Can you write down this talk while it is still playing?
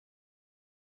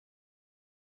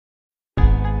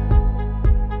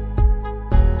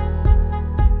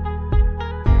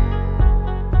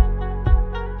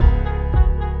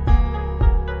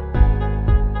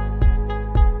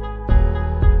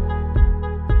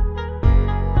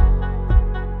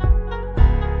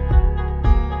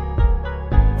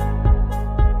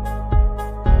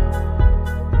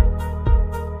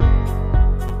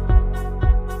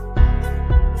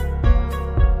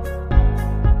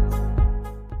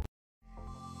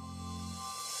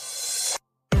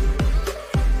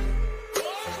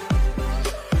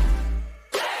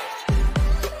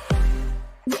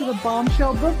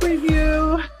Bombshell Book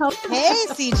Review. Hey,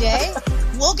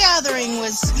 CJ. Wool gathering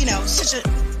was, such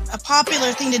a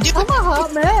popular thing to do. I'm a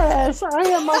hot mess. I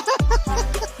am a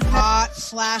hot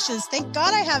flashes. Thank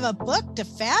God I have a book to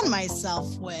fan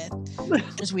myself with.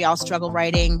 As we all struggle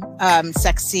writing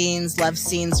sex scenes, love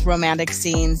scenes, romantic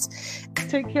scenes.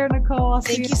 Take care, Nicole.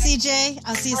 Thank you, CJ.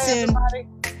 I'll see you soon. Everybody.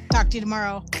 Talk to you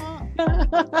tomorrow.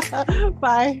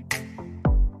 Bye.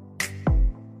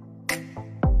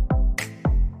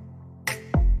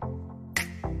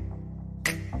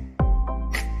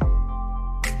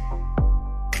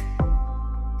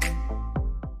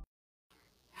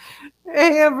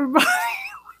 Hey, everybody.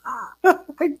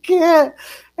 I can't.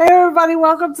 Hey, everybody.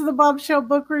 Welcome to the Bombshell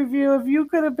Book Review. If you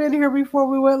could have been here before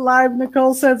we went live,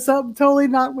 Nicole said something totally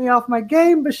knocked me off my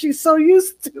game, but she's so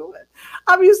used to it.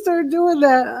 I'm used to her doing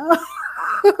that.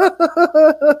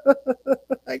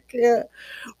 I can't.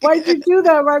 Why'd you do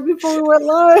that right before we went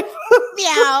live?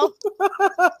 Meow.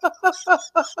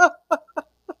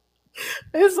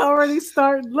 It's already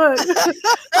starting. Look,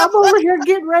 I'm over here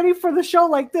getting ready for the show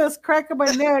like this, cracking my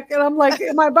neck, and I'm like,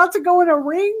 am I about to go in a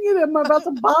ring? Am I about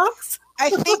to box? I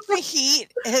think the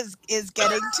heat is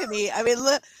getting to me. I mean,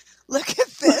 look at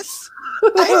this.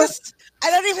 I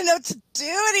don't even know what to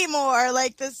do anymore.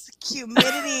 Like this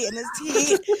humidity and this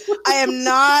heat. I am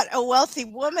not a wealthy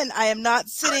woman. I am not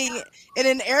sitting in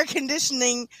an air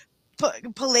conditioning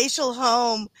palatial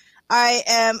home. I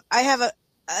have a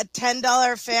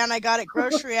 $10 fan I got at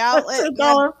Grocery Outlet.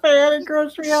 $10 fan at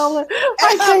Grocery Outlet.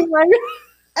 I think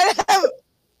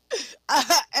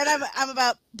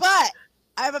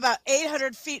I'm about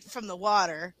 800 feet from the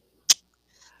water.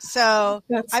 So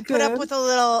That's I put good. up with a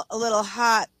little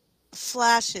hot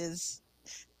flashes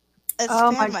as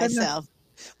fan myself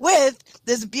with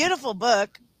this beautiful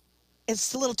book.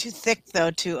 It's a little too thick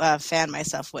though to fan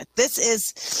myself with. This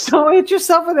is don't hit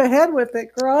yourself in the head with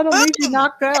it, girl. I don't need you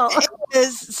knocked out. It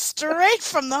is straight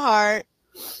from the heart.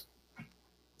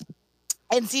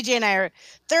 And CJ and I are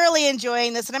thoroughly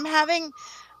enjoying this, and I'm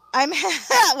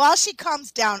while she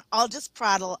calms down, I'll just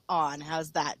prattle on.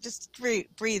 How's that? Just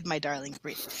breathe, my darling,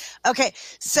 breathe. Okay,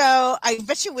 so I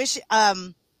bet you wish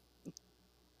I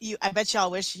bet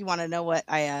y'all wish you want to know what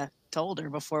I told her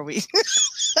before we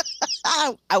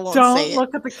I won't say it. Don't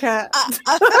look at the cat.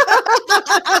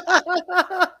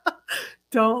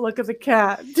 Don't look at the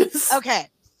cat. Just... Okay.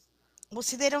 Well,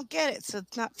 see, they don't get it, so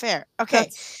it's not fair.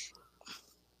 Okay.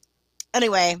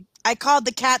 Anyway, I called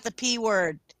the cat the P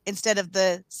word instead of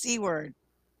the C word.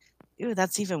 Ew,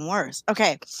 that's even worse.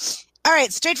 Okay. All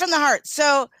right, straight from the heart.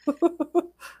 So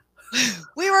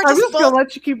we were I'm just gonna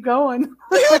let you keep going.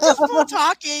 We were just both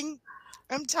talking.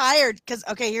 I'm tired because,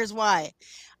 okay, here's why.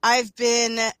 I've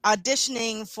been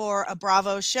auditioning for a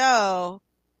Bravo show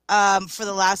for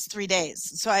the last 3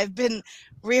 days. So I've been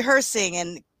rehearsing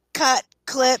and cut,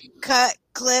 clip,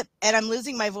 and I'm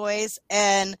losing my voice.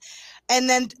 And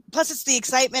then plus it's the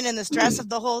excitement and the stress of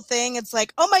the whole thing. It's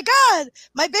like, oh my God,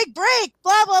 my big break,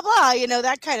 blah, blah, blah,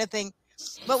 that kind of thing.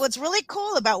 But what's really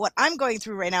cool about what I'm going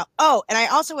through right now. Oh, and I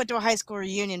also went to a high school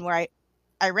reunion where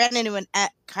I ran into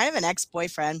kind of an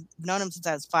ex-boyfriend. I've known him since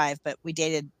I was 5, but we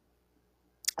dated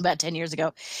about 10 years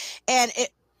ago. And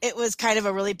it was kind of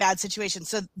a really bad situation.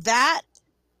 So that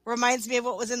reminds me of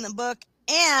what was in the book.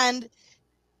 And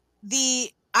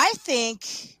I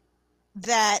think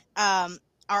that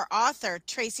our author,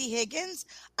 Tracy Higgins,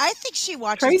 I think she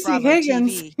watches Tracy Bravo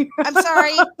Higgins. TV. I'm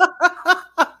sorry.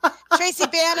 Tracy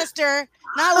Bannister,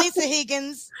 not Lisa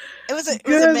Higgins. It was a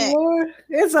mix. Lord.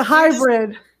 It's a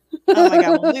hybrid. Oh my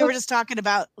God. Well, we were just talking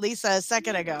about Lisa a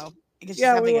second ago because she's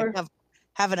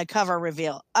having a cover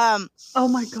reveal. Oh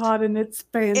my God, and it's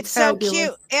fantastic. It's so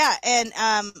cute. Yeah, and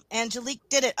Angelique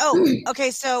did it. Oh,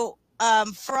 okay, so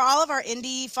for all of our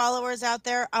indie followers out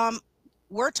there,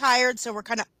 we're tired, so we're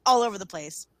kind of all over the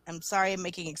place. I'm sorry I'm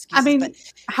making excuses. I mean,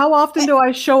 how often do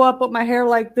I show up with my hair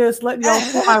like this, letting y'all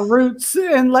see my roots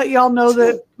and let y'all know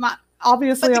that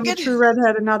obviously I'm a true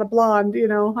redhead and not a blonde,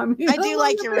 I mean, I do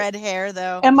like your red hair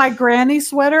though. And my granny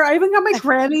sweater. I even got my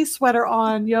granny sweater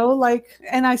on,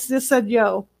 and I just said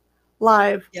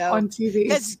live on TV.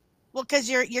 Because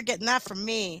you're getting that from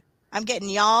me. I'm getting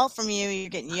y'all from you, you're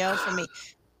getting yo from me.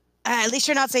 At least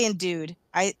you're not saying dude.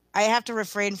 I have to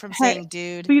refrain from saying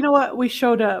dude. But you know what? We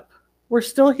showed up. We're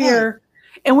still here.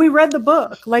 And we read the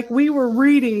book. Like we were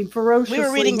reading ferociously. We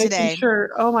were reading today. Sure.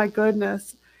 Oh my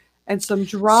goodness. And some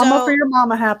drama for your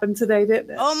mama happened today, didn't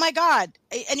it? Oh my God.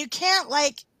 And you can't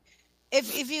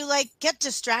if you get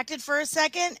distracted for a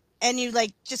second and you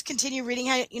just continue reading,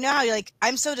 how you're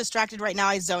I'm so distracted right now,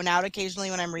 I zone out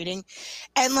occasionally when I'm reading.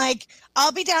 And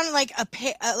I'll be down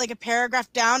a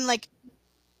paragraph down,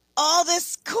 all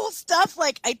this cool stuff.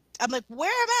 Like I'm like, where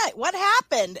am I? What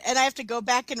happened? And I have to go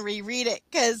back and reread it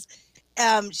because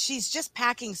she's just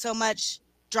packing so much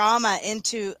drama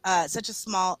into such a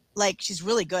small. Like she's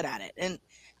really good at it. And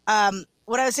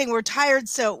what I was saying, we're tired,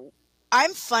 so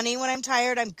I'm funny when I'm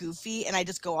tired. I'm goofy, and I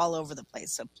just go all over the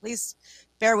place. So please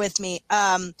bear with me.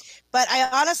 But I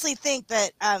honestly think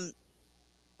that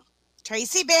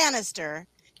Tracy Bannister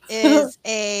is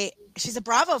she's a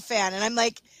Bravo fan, and I'm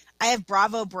like, I have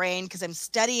Bravo brain because I'm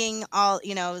studying all,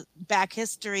 back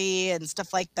history and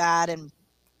stuff like that. And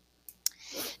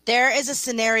there is a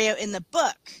scenario in the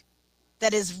book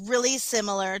that is really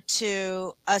similar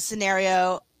to a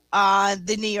scenario on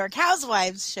the New York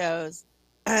Housewives show.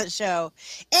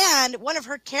 And one of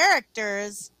her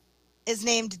characters is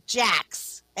named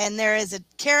Jax, and there is a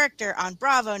character on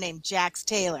Bravo named Jax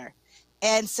Taylor.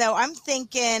 And so I'm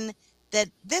thinking that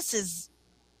this is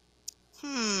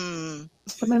some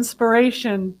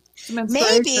inspiration.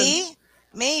 Maybe,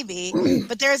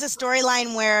 but there's a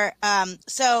storyline where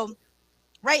so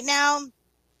right now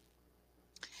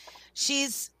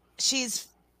she's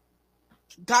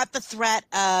got the threat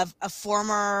of a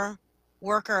former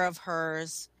worker of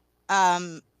hers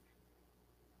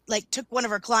like took one of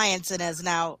her clients and is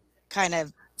now kind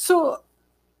of. So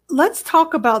let's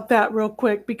talk about that real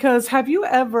quick, because have you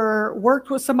ever worked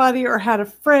with somebody or had a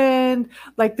friend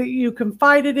like that you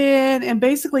confided in and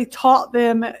basically taught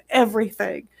them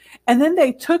everything, and then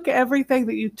they took everything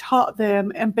that you taught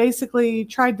them and basically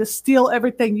tried to steal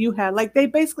everything you had? Like they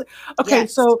basically, okay,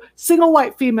 Yes. So single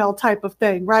white female type of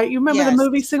thing, right? You remember the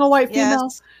movie Single White Female?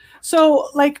 Yes. So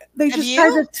like they Have just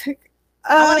tried to take.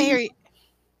 I want to hear you.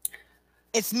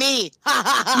 It's me. No,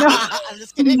 I'm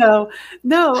just kidding. No,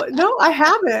 I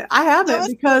haven't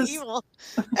because so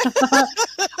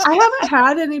I haven't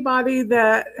had anybody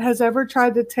that has ever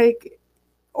tried to take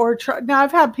or try. Now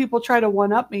I've had people try to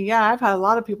one up me. Yeah, I've had a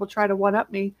lot of people try to one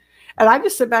up me, and I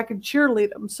just sit back and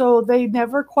cheerlead them. So they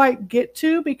never quite get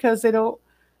to, because they don't.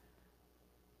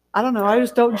 I don't know. I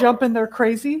just don't jump in there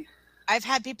crazy. I've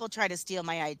had people try to steal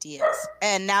my ideas,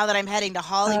 and now that I'm heading to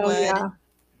Hollywood,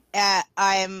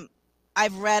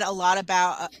 I've read a lot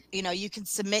about, you can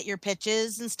submit your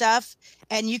pitches and stuff,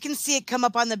 and you can see it come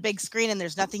up on the big screen, and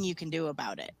there's nothing you can do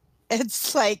about it.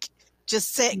 It's like,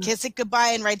 just sit, kiss it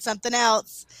goodbye, and write something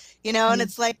else, and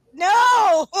it's like,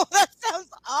 no, that sounds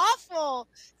awful.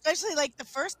 Especially like the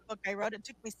first book I wrote, it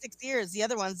took me 6 years. The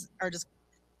other ones are just,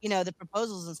 the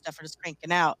proposals and stuff are just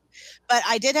cranking out. But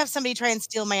I did have somebody try and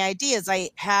steal my ideas. I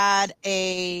had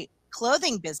a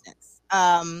clothing business.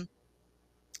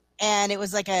 And it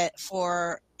was like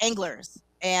for anglers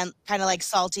and kind of like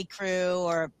Salty Crew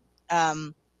or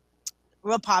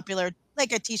real popular,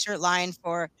 like a t-shirt line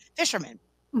for fishermen.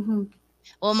 Mm-hmm.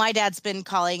 Well, my dad's been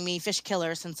calling me fish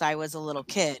killer since I was a little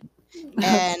kid.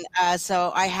 And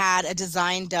so I had a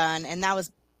design done, and that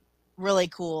was really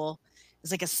cool. It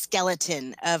was like a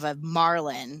skeleton of a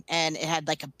marlin, and it had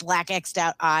like a black X'd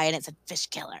out eye, and it said fish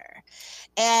killer.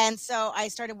 And so I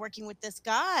started working with this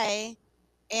guy,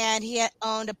 and he had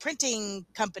owned a printing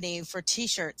company for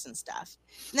t-shirts and stuff.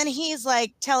 And then he's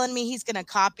like telling me he's going to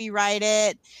copyright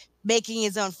it, making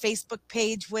his own Facebook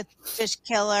page with Fish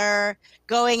Killer,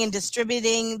 going and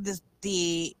distributing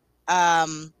the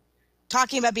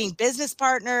talking about being business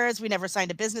partners. We never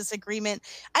signed a business agreement.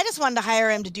 I just wanted to hire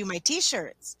him to do my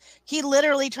t-shirts. He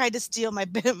literally tried to steal my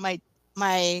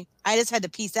I just had to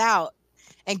peace out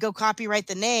and go copyright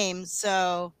the name.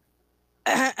 So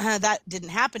that didn't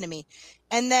happen to me.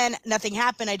 And then nothing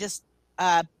happened. I just,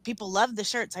 people loved the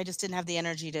shirts. I just didn't have the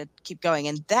energy to keep going.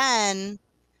 And then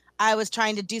I was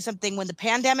trying to do something when the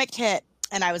pandemic hit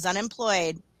and I was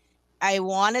unemployed. I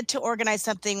wanted to organize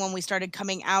something when we started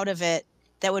coming out of it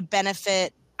that would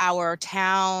benefit our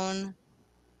town,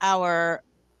 the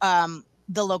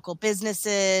local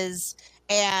businesses,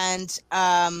 and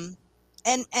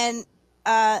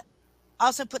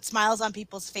also put smiles on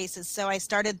people's faces. So I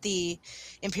started the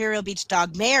Imperial Beach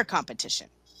Dog Mayor competition.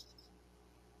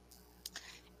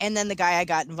 And then the guy I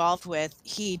got involved with,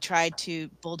 he tried to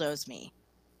bulldoze me.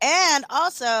 And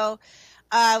also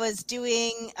I was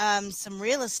doing some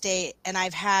real estate, and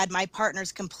I've had my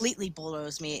partners completely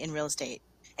bulldoze me in real estate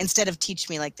instead of teach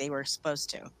me like they were supposed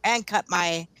to, and cut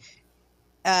my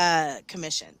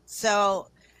commission. So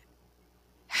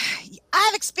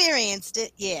I've experienced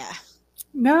it. Yeah.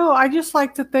 No, I just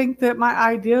like to think that my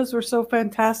ideas were so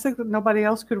fantastic that nobody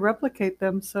else could replicate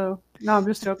them. So, no, I'm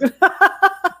just joking.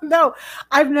 No,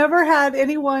 I've never had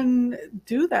anyone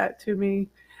do that to me.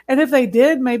 And if they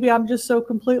did, maybe I'm just so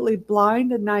completely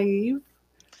blind and naive.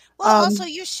 Well, also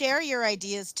you share your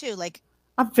ideas too. Like,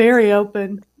 I'm very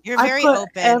open. You're very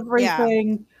open.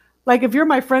 Everything Like if you're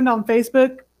my friend on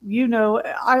Facebook, you know,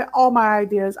 I all my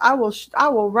ideas. I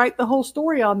will write the whole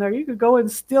story on there. You could go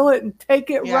and steal it and take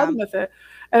it, Yeah. run with it.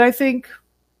 And I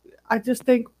just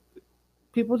think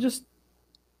people just,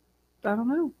 I don't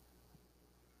know.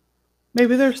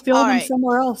 Maybe they're All stealing them right.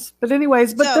 somewhere else. But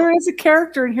anyways, but So there is a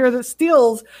character in here that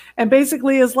steals and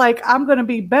basically is like, I'm going to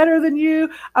be better than you.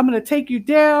 I'm going to take you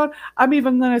down. I'm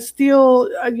even going to steal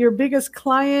your biggest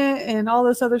client and all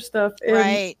this other stuff.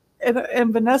 right,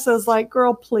 And Vanessa's like,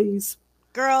 girl, please,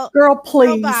 girl, girl, girl,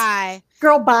 please, bye.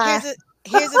 girl, bye.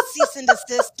 Here's a cease and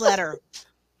desist letter.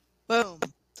 Boom.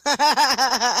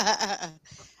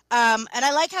 And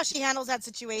I like how she handles that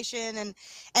situation, and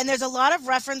there's a lot of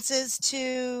references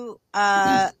to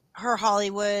her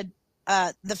Hollywood,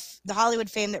 the Hollywood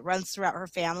fame that runs throughout her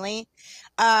family,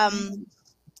 and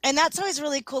that's always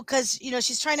really cool because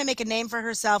she's trying to make a name for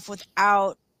herself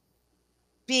without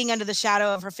being under the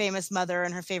shadow of her famous mother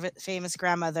and her famous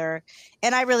grandmother.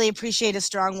 And I really appreciate a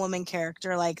strong woman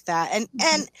character like that,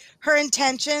 and her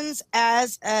intentions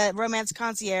as a romance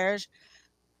concierge,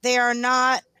 they are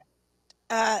not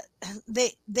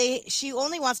she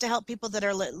only wants to help people that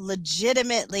are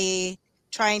legitimately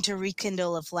trying to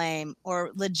rekindle a flame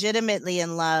or legitimately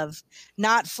in love,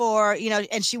 not for,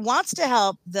 and she wants to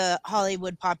help the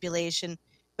Hollywood population,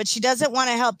 but she doesn't want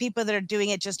to help people that are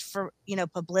doing it just for,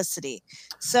 publicity.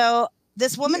 So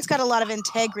this woman's got a lot of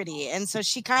integrity. And so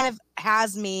she kind of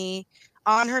has me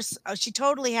on her, she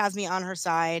totally has me on her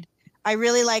side. I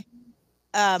really like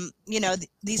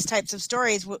these types of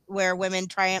stories where women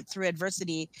triumph through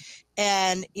adversity,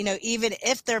 and even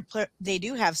if they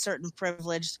do have certain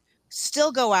privilege,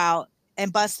 still go out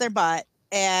and bust their butt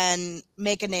and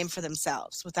make a name for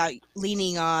themselves without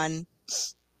leaning on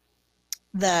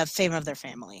the fame of their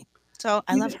family. So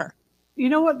I love her. You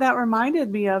know what that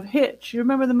reminded me of? Hitch. You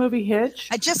remember the movie Hitch?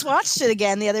 I just watched it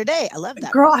again the other day. I love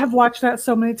that. Girl, I've watched that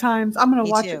so many times. I'm gonna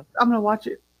Me watch too. it. I'm gonna watch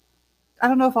it. I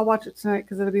don't know if I'll watch it tonight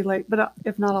because it'll be late, but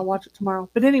if not, I'll watch it tomorrow.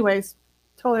 But anyways,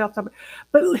 totally off topic.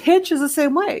 But Hitch is the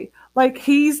same way. Like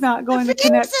he's not going to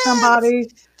connect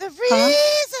somebody. The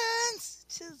reasons.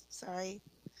 Sorry.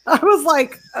 I was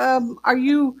like, are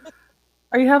you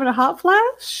having a hot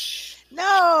flash?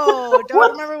 No,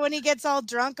 don't remember when he gets all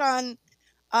drunk on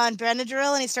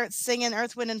Benadryl and he starts singing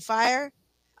Earth, Wind, and Fire?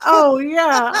 Oh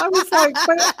yeah, I was like,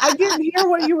 but I didn't hear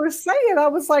what you were saying. I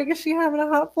was like, is she having a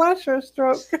hot flash or a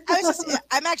stroke?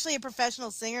 I'm actually a professional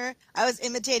singer. I was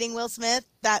imitating Will Smith.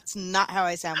 That's not how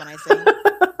I sound when I sing.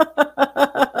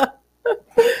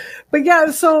 But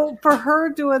yeah, so for her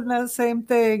doing the same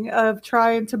thing of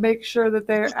trying to make sure that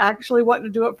they're actually wanting to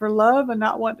do it for love and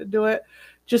not wanting to do it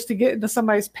just to get into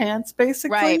somebody's pants,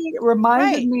 basically, right. It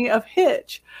reminded me of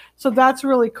Hitch. So that's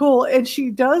really cool. And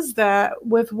she does that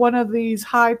with one of these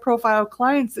high profile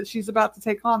clients that she's about to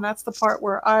take on. That's the part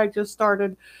where I just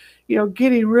started,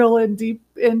 getting real in deep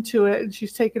into it. And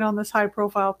she's taking on this high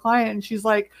profile client. And she's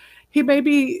like,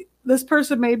 this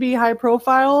person may be high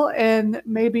profile and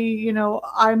maybe,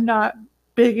 I'm not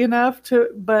big enough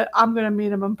but I'm going to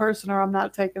meet him in person or I'm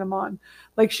not taking him on.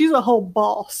 Like she's a whole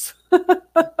boss.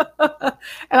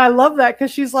 And I love that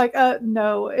because she's like,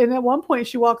 no. And at one point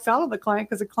she walks out of the client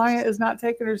because the client is not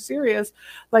taking her serious.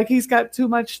 Like he's got too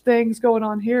much things going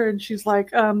on here. And she's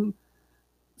like,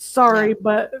 sorry, yeah,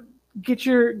 but get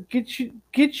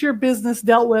your business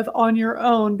dealt with on your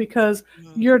own because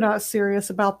you're not serious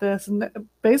about this. And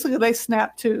basically they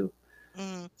snap too.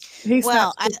 He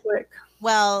snaps too quick.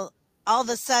 Well, all of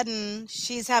a sudden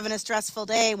she's having a stressful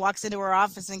day, walks into her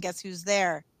office and guess who's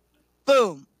there?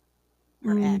 Boom.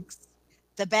 Her ex,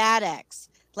 the bad ex,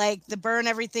 like the burn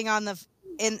everything on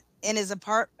in his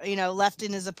apartment, left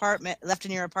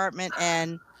in your apartment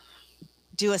and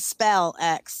do a spell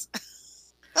ex.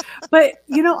 But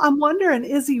I'm wondering,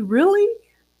 is he really?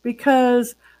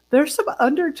 Because there's some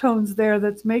undertones there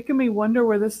that's making me wonder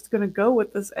where this is going to go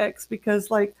with this ex. Because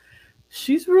like,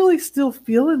 she's really still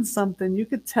feeling something. You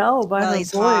could tell by her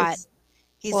he's voice. Hot.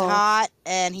 He's hot,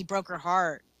 and he broke her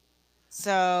heart.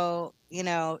 So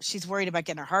she's worried about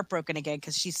getting her heart broken again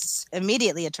because she's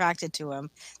immediately attracted to him.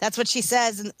 That's what she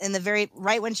says in the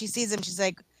right when she sees him. She's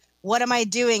like, "What am I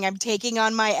doing? I'm taking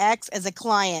on my ex as a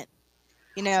client."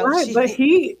 Right, but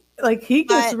he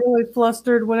gets really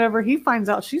flustered whenever he finds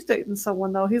out she's dating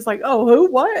someone. Though he's like, "Oh, who?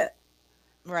 What?"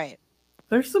 Right.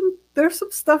 There's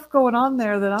some stuff going on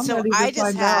there that I'm ready to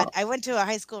find out. I went to a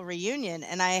high school reunion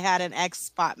and I had an ex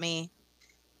spot me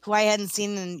who I hadn't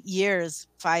seen in years,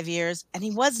 5 years, and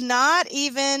he was not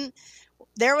even.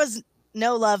 There was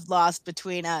no love lost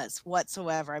between us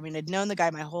whatsoever. I mean, I'd known the guy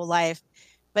my whole life,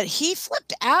 but he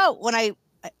flipped out when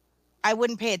I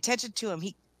wouldn't pay attention to him.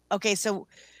 So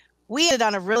we ended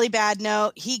on a really bad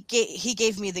note. He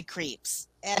gave me the creeps.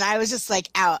 And I was just like,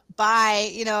 out, bye.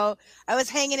 You know, I was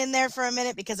hanging in there for a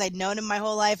minute because I'd known him my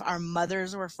whole life. Our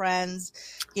mothers were friends.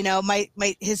 You know,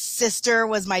 his sister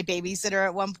was my babysitter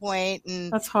at one point,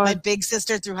 and That's my hard. big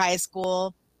sister through high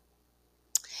school.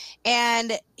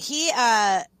 And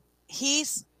I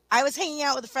was hanging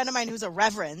out with a friend of mine who's a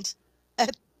reverend. I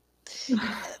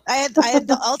had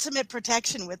the ultimate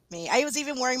protection with me. I was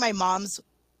even wearing my mom's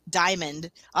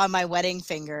diamond on my wedding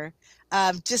finger,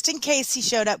 just in case he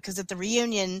showed up. Because at the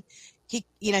reunion, he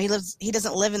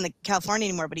doesn't live in California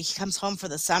anymore, but he comes home for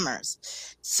the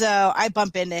summers. So I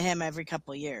bump into him every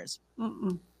couple of years.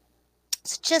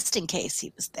 So just in case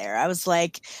he was there, I was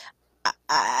like,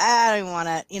 I don't want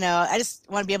to, I just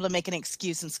want to be able to make an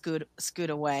excuse and scoot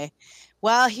away.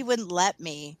 Well, he wouldn't let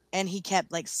me, and he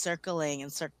kept like circling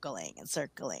and circling and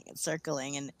circling and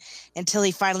circling, and until he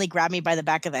finally grabbed me by the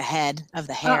back of the head of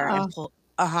the hair and pulled.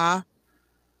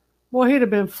 Well, he'd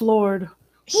have been floored.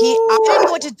 I didn't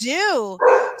know what to do,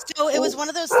 so it was one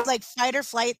of those like fight or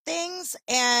flight things,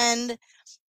 and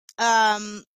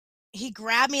he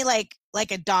grabbed me like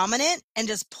a dominant and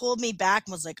just pulled me back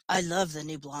and was like, I love the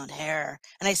new blonde hair.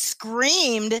 And I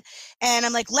screamed, and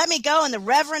I'm like, let me go. And the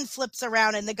reverend flips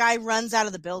around, and the guy runs out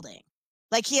of the building.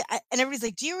 And everybody's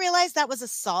like, do you realize that was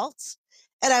assault?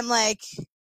 And I'm like,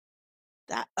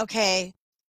 okay,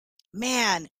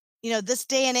 man, this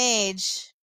day and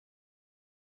age,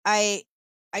 I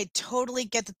totally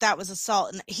get that was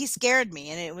assault. And he scared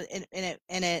me,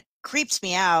 and it creeped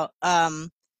me out.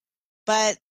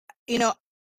 But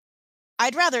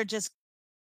I'd rather just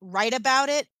write about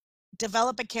it,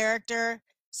 develop a character,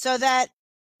 so that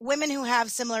women who have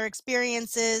similar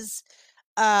experiences,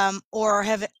 or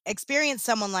have experienced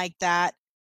someone like that,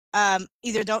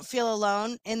 either don't feel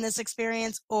alone in this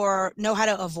experience or know how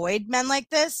to avoid men like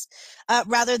this,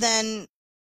 rather than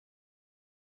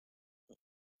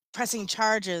pressing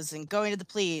charges and going to the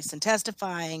police and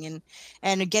testifying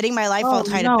and getting my life all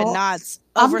tied up in knots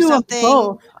over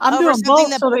something. I'm doing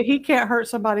both so that he can't hurt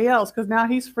somebody else, because now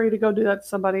he's free to go do that to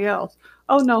somebody else.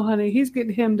 Oh no, honey, he's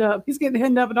getting hemmed up. He's getting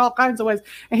hemmed up in all kinds of ways.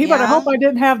 And he better hope I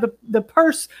didn't have the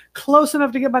purse close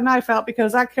enough to get my knife out,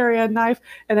 because I carry a knife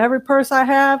in every purse I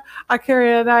have. I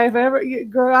carry a knife.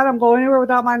 Girl, I don't go anywhere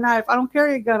without my knife. I don't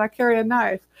carry a gun. I carry a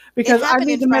knife, because I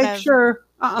need to make sure.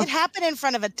 It happened in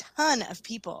front of a ton of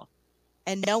people,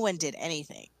 and no one did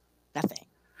anything. Nothing.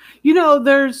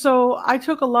 So I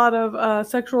took a lot of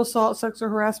sexual assault, sexual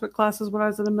harassment classes when I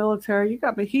was in the military. You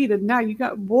got me heated. Now you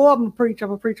got, boy, I'm going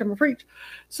to preach.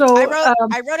 So I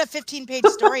wrote a 15-page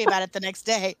story about it the next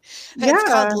day.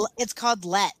 It's called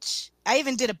Lech. I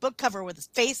even did a book cover with his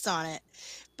face on it.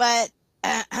 But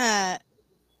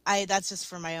that's just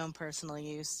for my own personal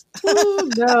use.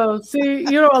 No, see,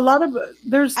 a lot of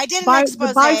there's the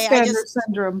bystander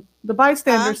syndrome. The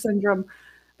bystander syndrome.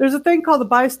 There's a thing called the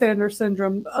bystander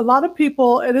syndrome. A lot of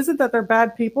people, it isn't that they're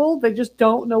bad people; they just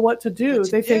don't know what to do.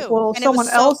 They think, well, someone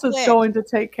else is going to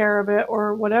take care of it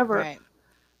or whatever. Right.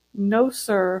 No,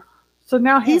 sir. So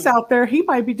now he's out there. He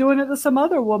might be doing it to some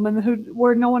other woman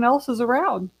where no one else is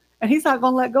around, and he's not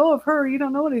going to let go of her. You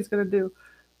don't know what he's going to do.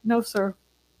 No, sir.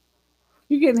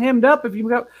 You're getting hemmed up if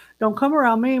you don't come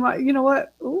around me. You know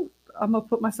what? Ooh, I'm going to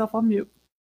put myself on mute.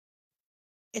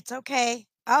 It's okay.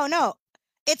 Oh, no.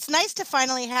 It's nice to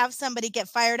finally have somebody get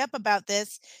fired up about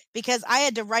this, because I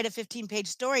had to write a 15-page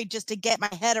story just to get my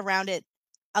head around it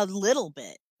a little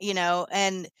bit,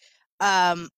 and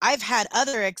I've had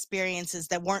other experiences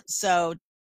that weren't so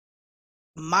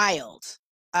mild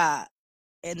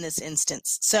in this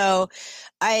instance. So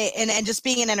and just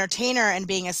being an entertainer and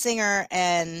being a singer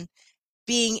and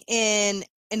being in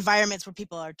environments where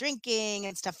people are drinking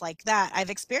and stuff like that, I've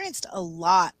experienced a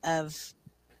lot of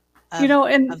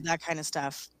that kind of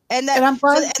stuff. And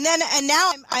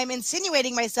now I'm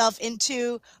insinuating myself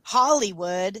into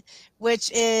Hollywood,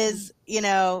 which is,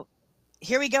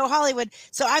 here we go, Hollywood.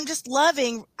 So I'm just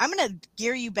I'm going to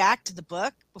gear you back to the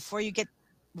book before you.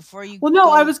 Well,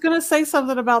 no, I was going to say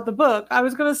something about the book. I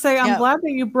was going to say, I'm glad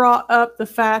that you brought up the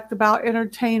fact about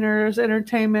entertainers,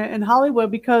 entertainment in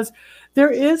Hollywood, because there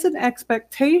is an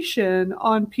expectation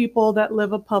on people that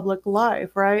live a public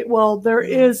life, right? Well, there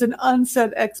is an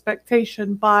unsaid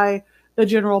expectation by the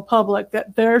general public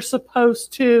that they're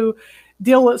supposed to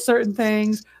deal with certain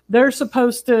things. They're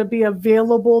supposed to be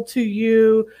available to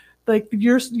you. Like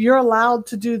you're allowed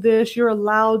to do this. You're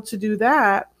allowed to do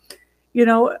that.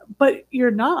 But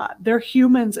you're not. They're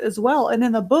humans as well. And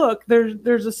in the book,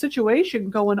 there's a situation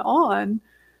going on,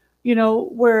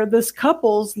 where this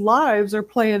couple's lives are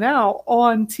playing out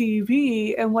on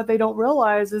TV, and what they don't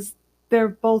realize is they're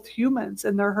both humans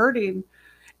and they're hurting.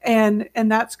 and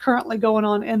that's currently going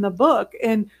on in the book.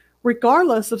 And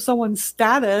regardless of someone's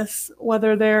status,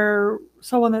 whether they're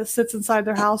someone that sits inside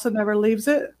their house and never leaves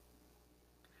it,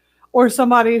 or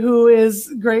somebody who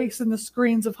is gracing the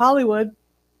screens of Hollywood,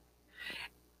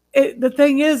 the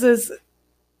thing is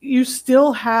you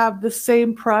still have the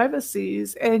same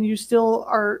privacies, and you still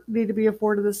are need to be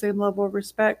afforded the same level of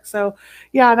respect. So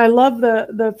yeah, and I love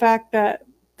the fact that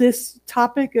this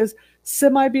topic is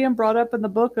semi being brought up in the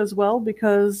book as well,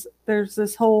 because there's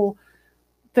this whole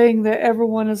thing that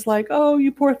everyone is like, oh,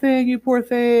 you poor thing,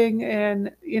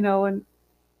 and and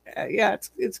yeah,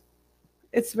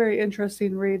 it's very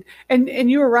interesting read.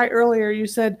 And you were right earlier. You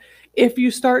said if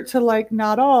you start to like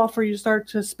nod off, or you start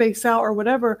to space out or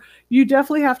whatever, you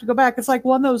definitely have to go back. It's like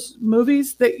one of those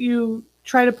movies that you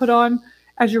try to put on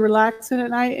as you're relaxing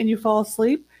at night and you fall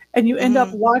asleep, and you end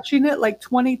up watching it like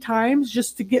 20 times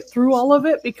just to get through all of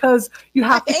it, because you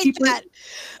have to keep that.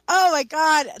 Oh my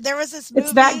God. There was this movie.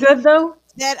 It's that good though?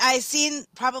 That I've seen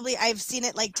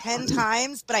it like 10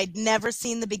 times, but I'd never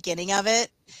seen the beginning of it,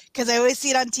 because I always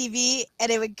see it on TV,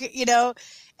 and it would,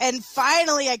 and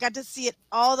finally I got to see it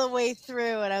all the way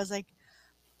through, and I was like,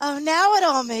 oh, now it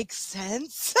all makes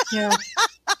sense. Yeah.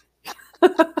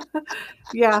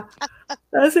 Yeah.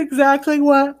 That's exactly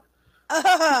what.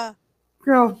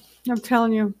 Girl, I'm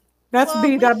telling you. That's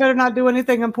beat. I better not do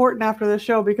anything important after the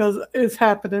show, because it's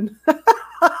happening.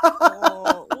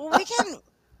 Well,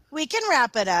 we can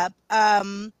wrap it up.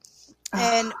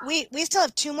 And we still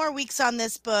have 2 more weeks on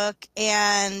this book,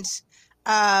 and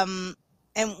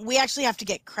we actually have to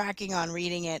get cracking on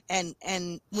reading it, and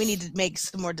we need to make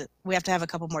some more. We have to have a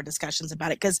couple more discussions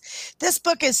about it, because this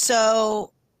book is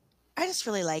so. I just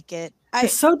really like it.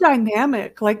 It's so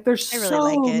dynamic. Like there's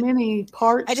really so many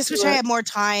parts. I just wish I had more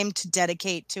time to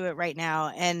dedicate to it right now.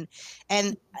 And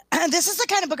this is the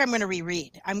kind of book I'm going to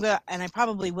reread. And I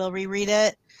probably will reread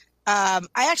it. I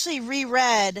actually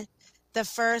reread the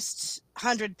first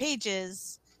 100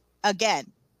 pages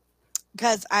again,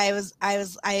 because I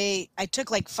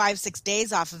took like 5-6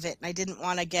 days off of it, and I didn't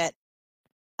want to get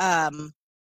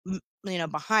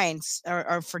behind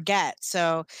or forget.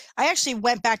 So I actually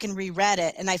went back and reread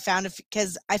it, and I found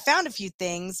a few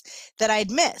things that I'd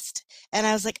missed, and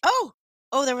I was like, oh,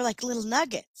 there were like little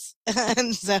nuggets.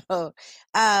 And so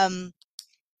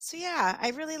yeah,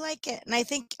 I really like it. And I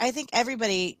think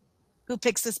everybody who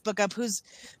picks this book up, who's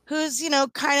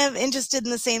kind of interested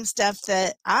in the same stuff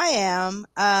that I am,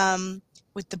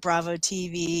 with the Bravo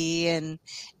TV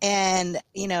and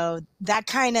that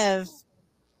kind of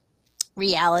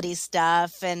reality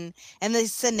stuff, and the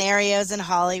scenarios in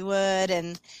Hollywood,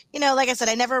 and like I said,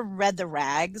 I never read the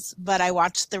rags, but I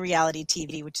watched the reality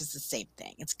TV, which is the same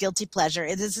thing. It's guilty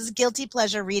pleasure. This is guilty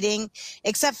pleasure reading,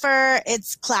 except for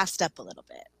it's classed up a little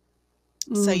bit,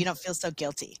 so you don't feel so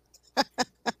guilty.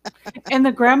 And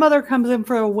the grandmother comes in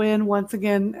for a win once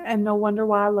again, and no wonder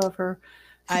why I love her.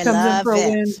 She comes in for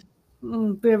a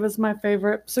win. Viv is my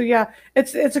favorite. So yeah,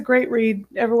 it's a great read.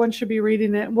 Everyone should be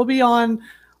reading it. We'll be on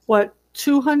what,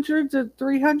 200 to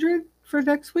 300 for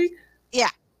next week? Yeah.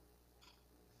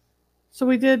 So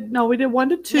we did 1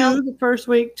 to 2 the first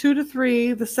week, 2 to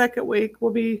 3 the second week.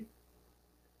 We'll be,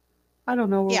 I don't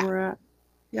know where we're at.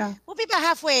 Yeah. We'll be about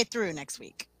halfway through next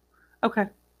week. Okay.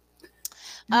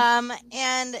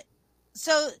 And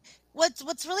so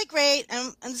what's really great,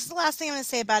 and this is the last thing I'm going to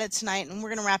say about it tonight, and we're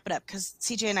going to wrap it up because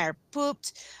CJ and I are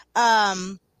pooped,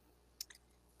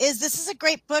 is this is a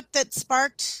great book that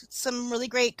sparked some really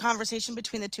great conversation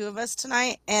between the two of us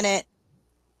tonight, and it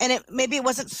maybe it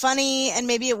wasn't funny, and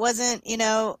maybe it wasn't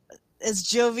as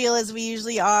jovial as we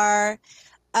usually are,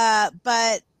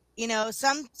 but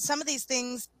some of these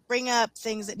things bring up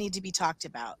things that need to be talked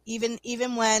about,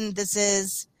 even when this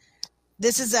is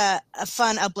a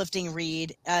fun, uplifting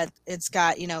read. It's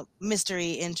got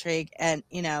mystery, intrigue, and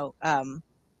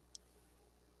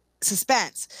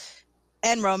suspense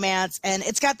and romance, and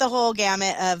it's got the whole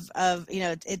gamut of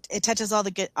it touches all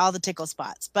the tickle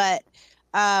spots. But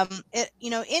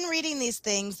in reading these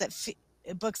things,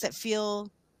 books that feel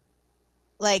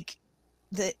like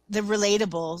the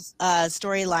relatable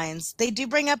storylines, they do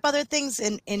bring up other things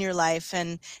in your life,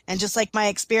 and just like my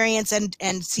experience and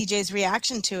CJ's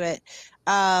reaction to it,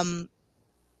 I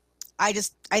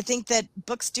think that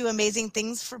books do amazing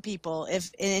things for people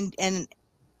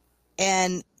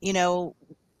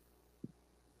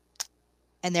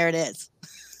and there it is.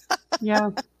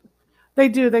 Yeah, they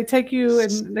do. They take you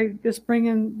and they just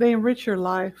they enrich your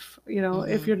life.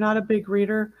 If you're not a big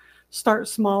reader, start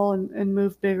small and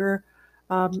move bigger.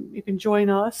 You can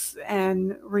join us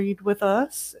and read with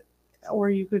us, or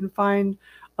you can find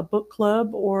a book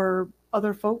club or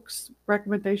other folks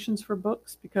recommendations for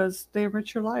books because they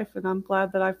enrich your life. And I'm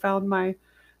glad that I found my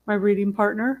reading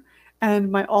partner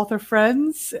and my author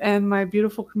friends and my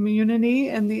beautiful community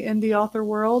in the indie author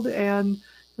world and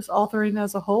just authoring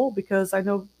as a whole, because I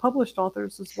know published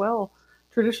authors as well,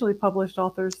 traditionally published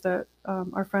authors that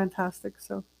are fantastic.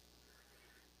 So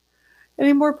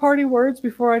any more party words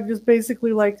before I just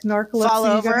basically like narcolepsy Fall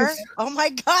you over. guys? Oh my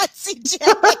God, CJ.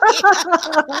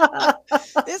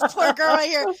 This poor girl right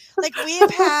here. Like we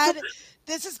have had,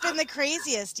 this has been the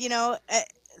craziest, you know,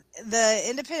 the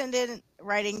independent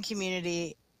writing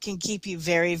community can keep you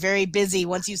very, very busy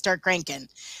once you start cranking.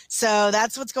 So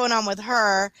that's what's going on with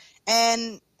her.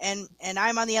 And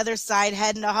I'm on the other side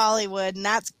heading to Hollywood, and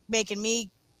that's making me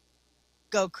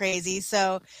go crazy.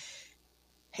 So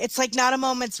it's like not a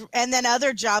moment's, and then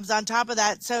other jobs on top of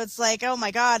that. So it's like, oh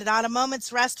my God, not a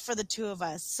moment's rest for the two of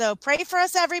us. So pray for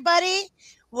us, everybody.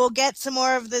 We'll get some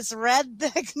more of this read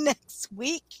next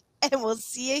week, and we'll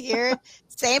see you here,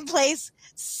 same place,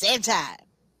 same time.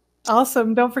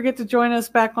 Awesome. Don't forget to join us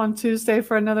back on Tuesday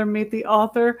for another Meet the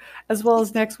Author, as well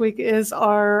as next week is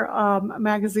our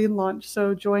magazine launch.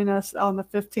 So join us on the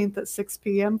 15th at 6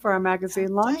 p.m. for our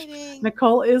magazine launch.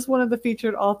 Nicole is one of the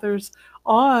featured authors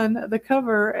on the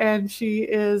cover, and she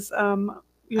is,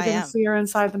 you're going to see her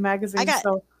inside the magazine.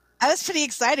 I was pretty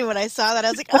excited when I saw that. I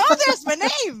was like, oh, there's my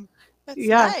name. That's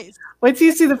nice. Wait till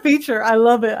you see the feature. I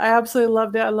love it. I absolutely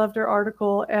loved it. I loved her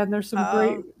article, and there's some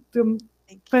great,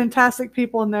 fantastic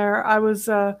people in there.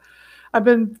 I've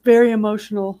been very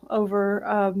emotional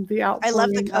over the outpouring. I love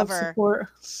the cover. Of support.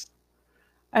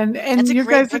 And it's a you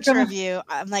great guys picture of you.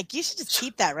 I'm like, you should just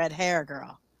keep that red hair,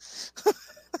 girl.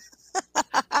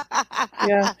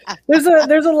 Yeah, there's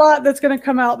a lot that's going to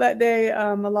come out that day.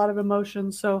 A lot of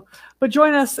emotions. So, but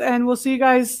join us, and we'll see you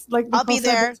guys. Like I'll be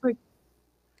there next week.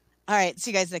 All right,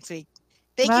 see you guys next week.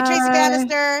 Thank you, Tracy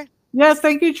Bannister. Yes,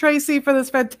 thank you, Tracy, for this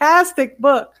fantastic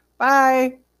book.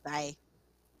 Bye. Bye.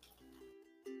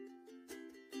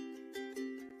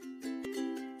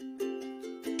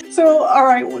 So, all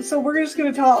right. So we're just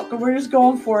going to talk. We're just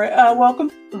going for it.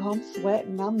 Welcome. Oh, I'm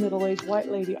sweating. I'm middle-aged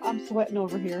white lady. I'm sweating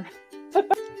over here.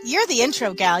 You're the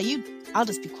intro gal. I'll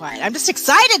just be quiet. I'm just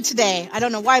excited today. I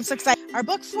don't know why I'm so excited. Our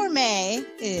book for May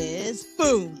is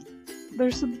Boom.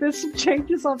 There's some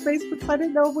changes on Facebook. I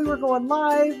didn't know if we were going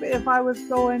live, if I was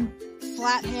going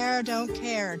flat hair, don't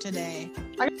care today.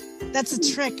 That's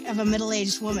a trick of a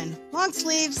middle-aged woman. Long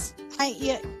sleeves.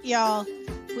 Y'all.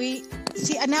 We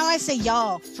see now I say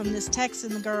y'all from this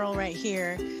Texan girl right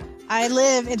here. I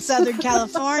live in Southern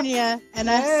California, and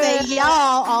I say y'all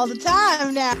all the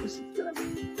time now. This is gonna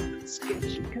be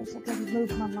sketchy because I gotta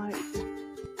move my lights.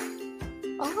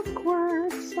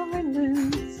 Awkward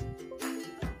silence.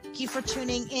 Thank you for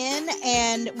tuning in,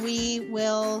 and we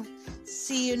will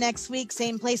see you next week,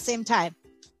 same place, same time.